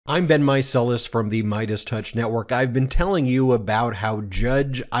I'm Ben Meiselas from the MeidasTouch Network. I've been telling you about how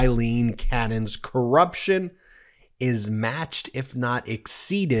Judge Aileen Cannon's corruption is matched, if not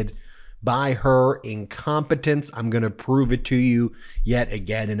exceeded, by her incompetence. I'm going to prove it to you yet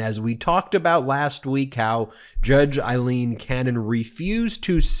again. And as we talked about last week, how Judge Aileen Cannon refused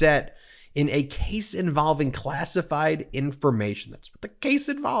to set in a case involving classified information. That's what the case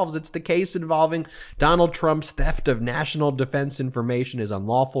involves. It's the case involving Donald Trump's theft of national defense information, his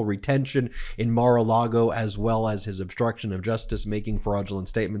unlawful retention in Mar-A-Lago, as well as his obstruction of justice, making fraudulent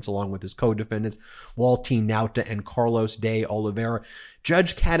statements along with his co-defendants, Waltine Nauta and Carlos de Oliveira.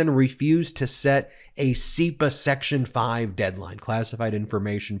 Judge Cannon refused to set a CIPA Section 5 deadline, Classified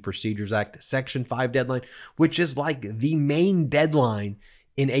Information Procedures Act Section 5 deadline, which is like the main deadline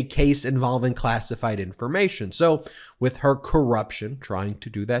in a case involving classified information. So with her corruption, trying to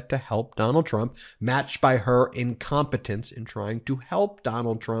do that to help Donald Trump, matched by her incompetence in trying to help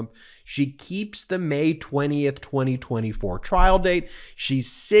Donald Trump, she keeps the May 20th, 2024 trial date. She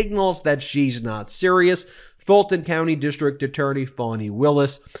signals that she's not serious. Fulton County District Attorney Fani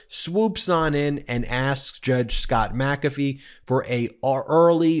Willis swoops on in and asks Judge Scott McAfee for a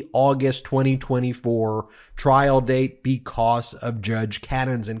early August 2024 trial date because of Judge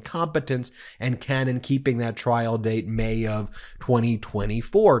Cannon's incompetence and Cannon keeping that trial date May of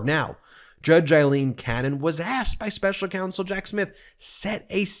 2024. Now, Judge Aileen Cannon was asked by Special Counsel Jack Smith, set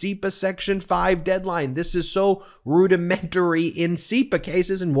a CIPA Section 5 deadline. This is so rudimentary in CIPA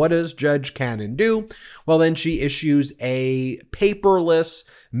cases. And what does Judge Cannon do? Well, then she issues a paperless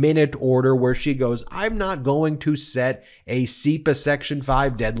minute order where she goes, I'm not going to set a CIPA Section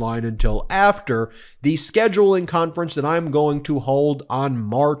 5 deadline until after the scheduling conference that I'm going to hold on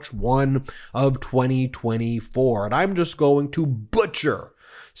March 1 of 2024. And I'm just going to butcher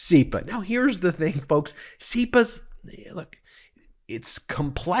CIPA. Now, here's the thing, folks. CIPA's, look, it's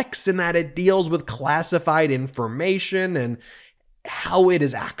complex in that it deals with classified information and how it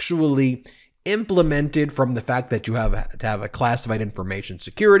is actually implemented from the fact that you have to have a classified information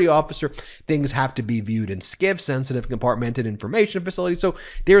security officer. Things have to be viewed in SCIF, sensitive compartmented information facility. So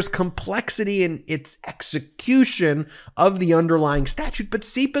there's complexity in its execution of the underlying statute, but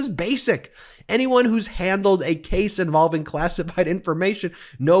CIPA's basic. Anyone who's handled a case involving classified information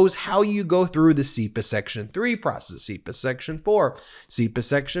knows how you go through the CIPA Section 3 process, CIPA Section 4, CIPA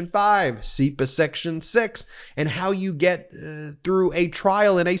Section 5, CIPA Section 6, and how you get through a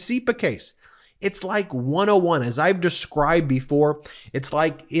trial in a CIPA case. It's like 101, as I've described before. It's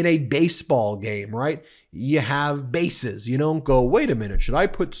like in a baseball game, right? You have bases. You don't go, wait a minute, should I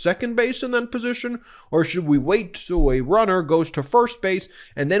put second base in that position? Or should we wait till a runner goes to first base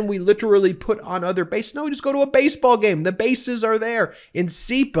and then we literally put on other base? No, we just go to a baseball game. The bases are there. In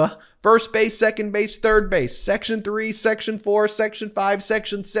CIPA, first base, second base, third base, Section 3, Section 4, Section 5,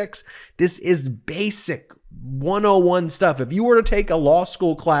 Section 6. This is basic 101 stuff. If you were to take a law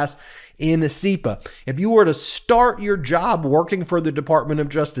school class in a CIPA, if you were to start your job working for the Department of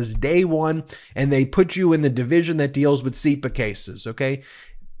Justice day one and they put you in the division that deals with CIPA cases, okay,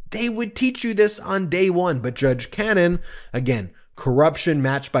 they would teach you this on day one. But Judge Cannon, again, corruption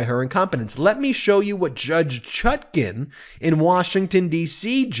matched by her incompetence. Let me show you what Judge Chutkan in Washington,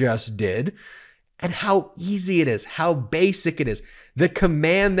 D.C. just did and how easy it is, how basic it is. The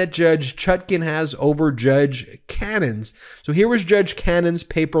command that Judge Chutkan has over Judge Cannon's. So here was Judge Cannon's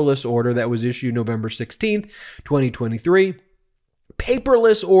paperless order that was issued November 16th, 2023.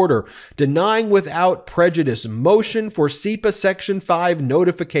 Paperless order denying without prejudice motion for CIPA Section 5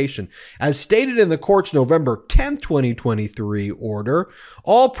 notification. As stated in the court's November 10th, 2023 order,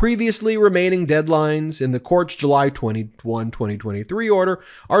 all previously remaining deadlines in the court's July 21, 2023 order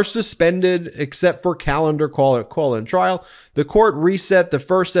are suspended except for calendar call and trial. The court reset the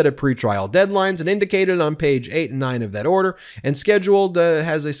first set of pretrial deadlines and indicated on page 8 and 9 of that order and scheduled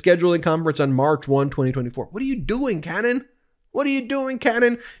has a scheduling conference on March 1, 2024. What are you doing, Cannon? What are you doing,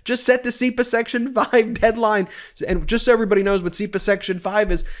 Cannon? Just set the CIPA Section 5 deadline. And just so everybody knows what CIPA Section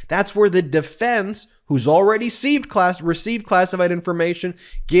 5 is, that's where the defense, who's already received classified information,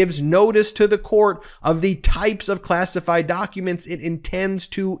 gives notice to the court of the types of classified documents it intends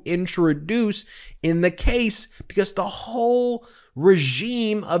to introduce in the case, because the whole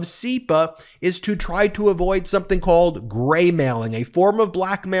regime of CIPA is to try to avoid something called gray mailing, a form of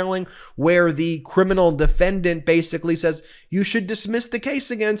blackmailing where the criminal defendant basically says, you should dismiss the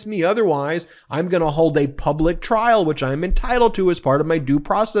case against me, otherwise I'm going to hold a public trial, which I'm entitled to as part of my due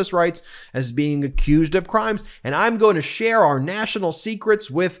process rights as being accused accused of crimes, and I'm going to share our national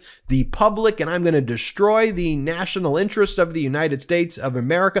secrets with the public, and I'm going to destroy the national interest of the United States of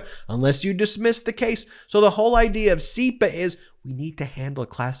America unless you dismiss the case. So the whole idea of CIPA is we need to handle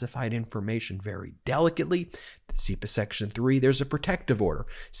classified information very delicately. CIPA Section 3, there's a protective order.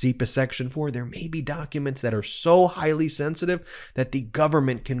 CIPA Section 4, there may be documents that are so highly sensitive that the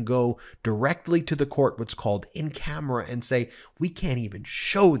government can go directly to the court, what's called in camera, and say, we can't even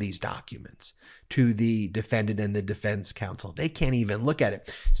show these documents to the defendant and the defense counsel. They can't even look at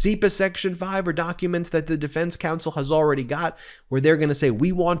it. CIPA Section 5 are documents that the defense counsel has already got, where they're going to say,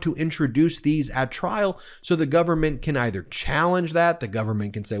 we want to introduce these at trial, so the government can either challenge that, the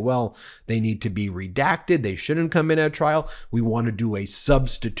government can say, well, they need to be redacted, they shouldn't come in at trial, we want to do a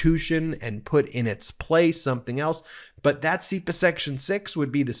substitution and put in its place something else. But that CIPA Section 6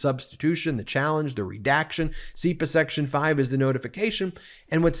 would be the substitution, the challenge, the redaction. CIPA Section 5 is the notification.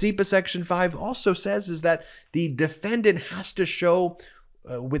 And what CIPA Section 5 also says is that the defendant has to show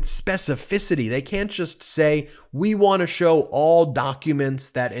with specificity. They can't just say, we want to show all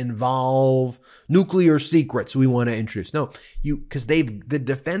documents that involve nuclear secrets we want to introduce. No, because the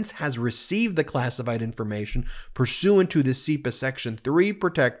defense has received the classified information pursuant to the CIPA Section 3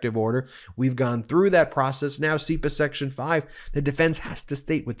 protective order. We've gone through that process. Now CIPA Section 5, the defense has to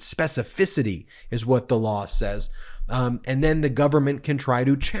state with specificity is what the law says. And then the government can try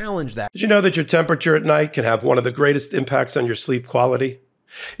to challenge that. Did you know that your temperature at night can have one of the greatest impacts on your sleep quality?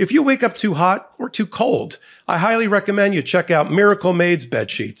 If you wake up too hot or too cold, I highly recommend you check out Miracle Made's bed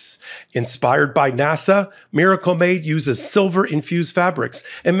sheets. Inspired by NASA, Miracle Made uses silver-infused fabrics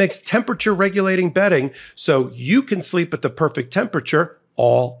and makes temperature-regulating bedding so you can sleep at the perfect temperature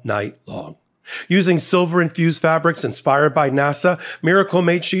all night long. Using silver-infused fabrics inspired by NASA, Miracle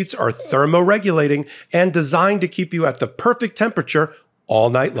Made sheets are thermoregulating and designed to keep you at the perfect temperature all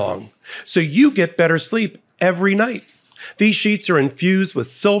night long, so you get better sleep every night. These sheets are infused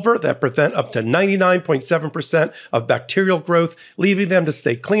with silver that prevent up to 99.7% of bacterial growth, leaving them to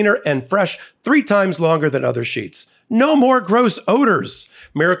stay cleaner and fresh 3 times longer than other sheets. No more gross odors.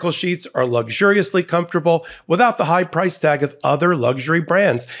 Miracle sheets are luxuriously comfortable without the high price tag of other luxury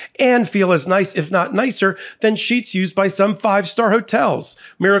brands and feel as nice, if not nicer, than sheets used by some 5-star hotels.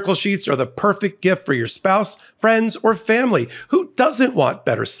 Miracle sheets are the perfect gift for your spouse, friends, or family who doesn't want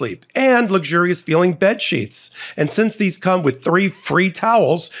better sleep and luxurious feeling bed sheets. And since these come with 3 free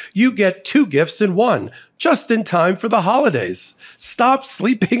towels, you get 2 gifts in one, just in time for the holidays. Stop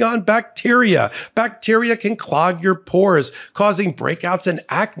sleeping on bacteria. Bacteria can clog your pores, causing breakouts and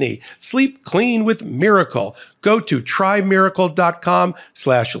acne. Sleep clean with Miracle. Go to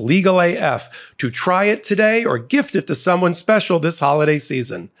trymiracle.com/legalaf to try it today or gift it to someone special this holiday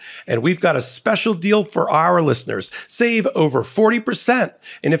season. And we've got a special deal for our listeners. Save over 40%.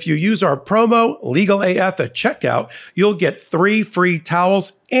 And if you use our promo LegalAF at checkout, you'll get 3 free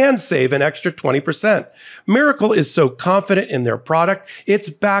towels and save an extra 20%. Miracle is so confident in their product, it's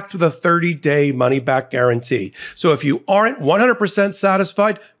backed with a 30-day money-back guarantee. So if you aren't 100%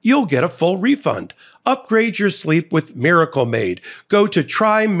 satisfied, you'll get a full refund. Upgrade your sleep with Miracle Made. Go to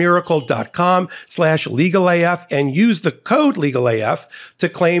trymiracle.com/legalaf and use the code LegalAF to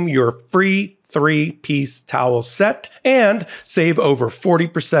claim your free 3-piece towel set and save over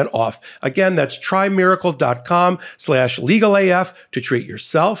 40% off. Again, that's trymiracle.com/legalaf to treat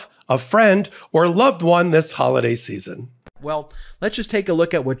yourself, a friend, or loved one this holiday season. Well, let's just take a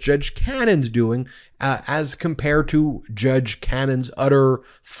look at what Judge Cannon's doing as compared to Judge Cannon's utter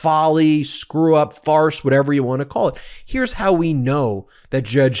folly, screw up, farce, whatever you want to call it. Here's how we know that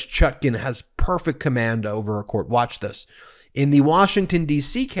Judge Chutkan has perfect command over a court. Watch this. In the Washington,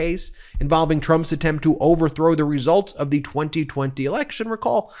 D.C. case involving Trump's attempt to overthrow the results of the 2020 election,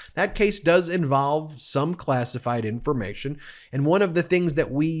 recall, that case does involve some classified information. And one of the things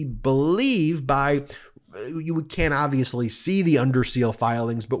that we believe you can't obviously see the under seal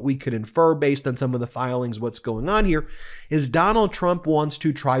filings, but we could infer based on some of the filings what's going on here, is Donald Trump wants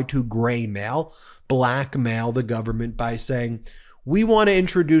to try to graymail, blackmail the government by saying, we want to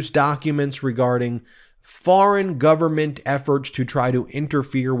introduce documents regarding foreign government efforts to try to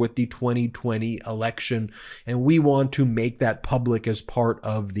interfere with the 2020 election, and we want to make that public as part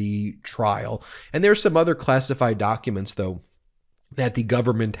of the trial. And there's some other classified documents, though, that the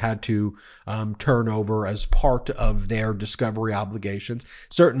government had to turn over as part of their discovery obligations.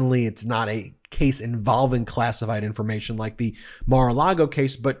 Certainly, it's not a case involving classified information like the Mar-A-Lago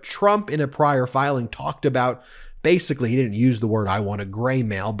case, but Trump in a prior filing talked about basically, he didn't use the word "I want to gray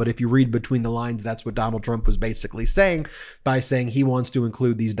mail," but if you read between the lines, that's what Donald Trump was basically saying by saying he wants to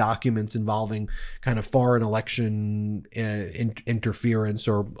include these documents involving kind of foreign election interference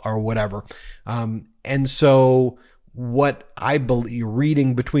or whatever. And so what I believe,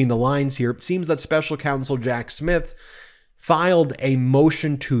 reading between the lines here, it seems that Special Counsel Jack Smith filed a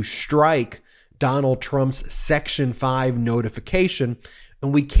motion to strike Donald Trump's Section 5 notification.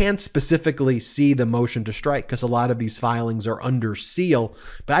 And we can't specifically see the motion to strike because a lot of these filings are under seal,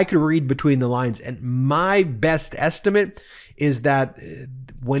 but I could read between the lines. And my best estimate is that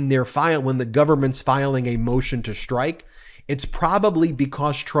when the government's filing a motion to strike, it's probably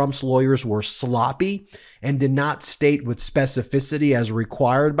because Trump's lawyers were sloppy and did not state with specificity as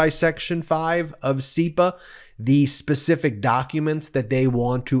required by Section 5 of CIPA the specific documents that they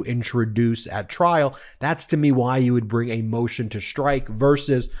want to introduce at trial. That's to me why you would bring a motion to strike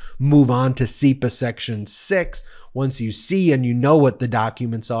versus move on to CIPA Section 6 once you see and you know what the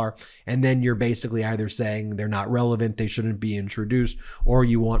documents are, and then you're basically either saying they're not relevant, they shouldn't be introduced, or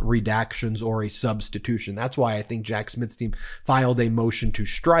you want redactions or a substitution. That's why I think Jack Smith's team filed a motion to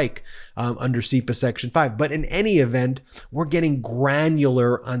strike under CIPA Section 5. But in any event, we're getting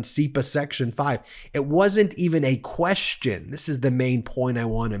granular on CIPA Section 5. It wasn't even a question. This is the main point I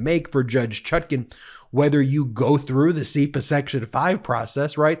want to make for Judge Chutkan. Whether you go through the CIPA Section 5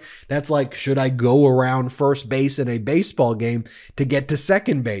 process, right? That's like, should I go around first base in a baseball game to get to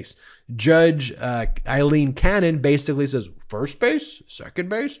second base? Judge Eileen Cannon basically says, first base, second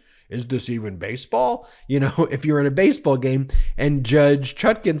base, is this even baseball? You know, if you're in a baseball game, and Judge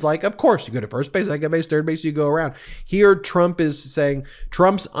Chutkan's like, of course, you go to first base, second base, third base, you go around. Here, Trump is saying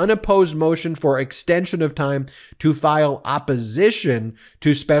Trump's unopposed motion for extension of time to file opposition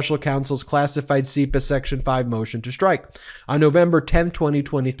to special counsel's classified CIPA Section 5 motion to strike. On November 10,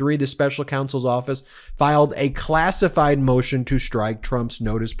 2023, the special counsel's office filed a classified motion to strike Trump's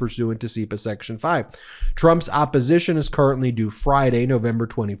notice pursuant to CIPA Section 5. Trump's opposition is currently due Friday, November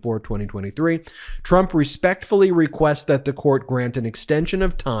 24, 2023. Trump respectfully requests that the court grant an extension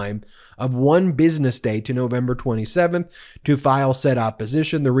of time of 1 business day to November 27th to file said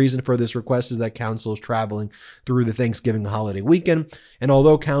opposition. The reason for this request is that counsel is traveling through the Thanksgiving holiday weekend. And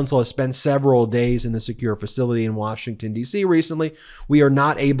although counsel has spent several days in the secure facility in Washington, D.C. recently, we are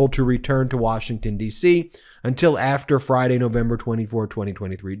not able to return to Washington, D.C. until after Friday, November 24,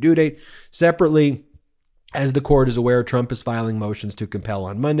 2023 due date. Separately, as the court is aware, Trump is filing motions to compel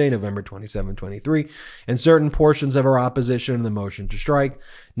on Monday, November 27, 23, and certain portions of our opposition in the motion to strike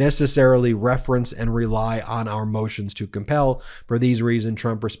necessarily reference and rely on our motions to compel. For these reasons,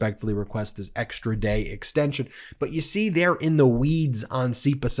 Trump respectfully requests this extra day extension. But you see, they're in the weeds on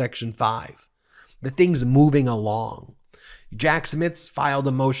CIPA Section 5. The thing's moving along. Jack Smith's filed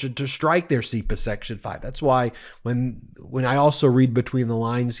a motion to strike their CIPA Section 5. That's why when I also read between the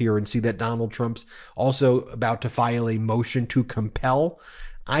lines here and see that Donald Trump's also about to file a motion to compel,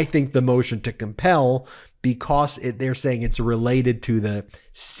 I think the motion to compel, because they're saying it's related to the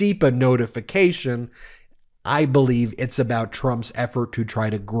CIPA notification, I believe it's about Trump's effort to try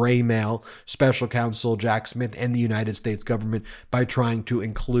to gray mail special counsel Jack Smith and the United States government by trying to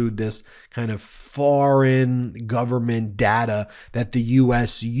include this kind of foreign government data that the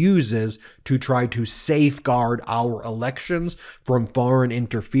U.S. uses to try to safeguard our elections from foreign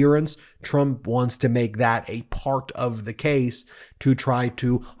interference. Trump wants to make that a part of the case to try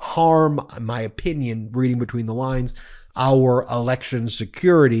to harm, in my opinion, reading between the lines, our election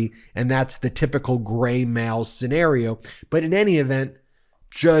security, and that's the typical gray mail scenario. But in any event,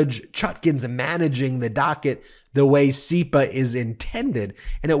 Judge Chutkan's managing the docket the way CIPA is intended,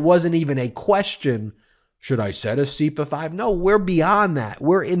 and it wasn't even a question, should I set a CIPA 5? No, we're beyond that.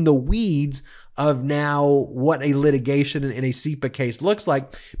 We're in the weeds of now what a litigation in a CIPA case looks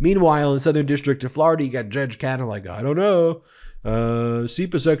like. Meanwhile, in Southern District of Florida, you got Judge Cannon like, I don't know,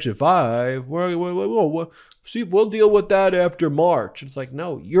 CIPA Section 5, we'll deal with that after March. It's like,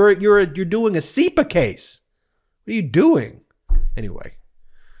 no, you're doing a CIPA case. What are you doing? Anyway,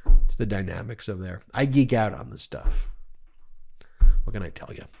 it's the dynamics of there. I geek out on this stuff. What can I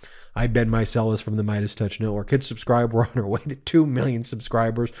tell you? I'm Ben Meiselas from the MeidasTouch Network. Hit subscribe. We're on our way to 2 million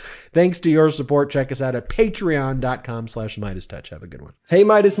subscribers. Thanks to your support. Check us out at patreon.com/MeidasTouch. Have a good one. Hey,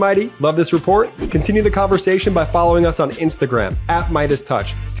 Midas Mighty. Love this report? Continue the conversation by following us on Instagram at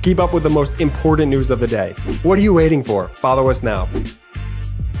MeidasTouch to keep up with the most important news of the day. What are you waiting for? Follow us now.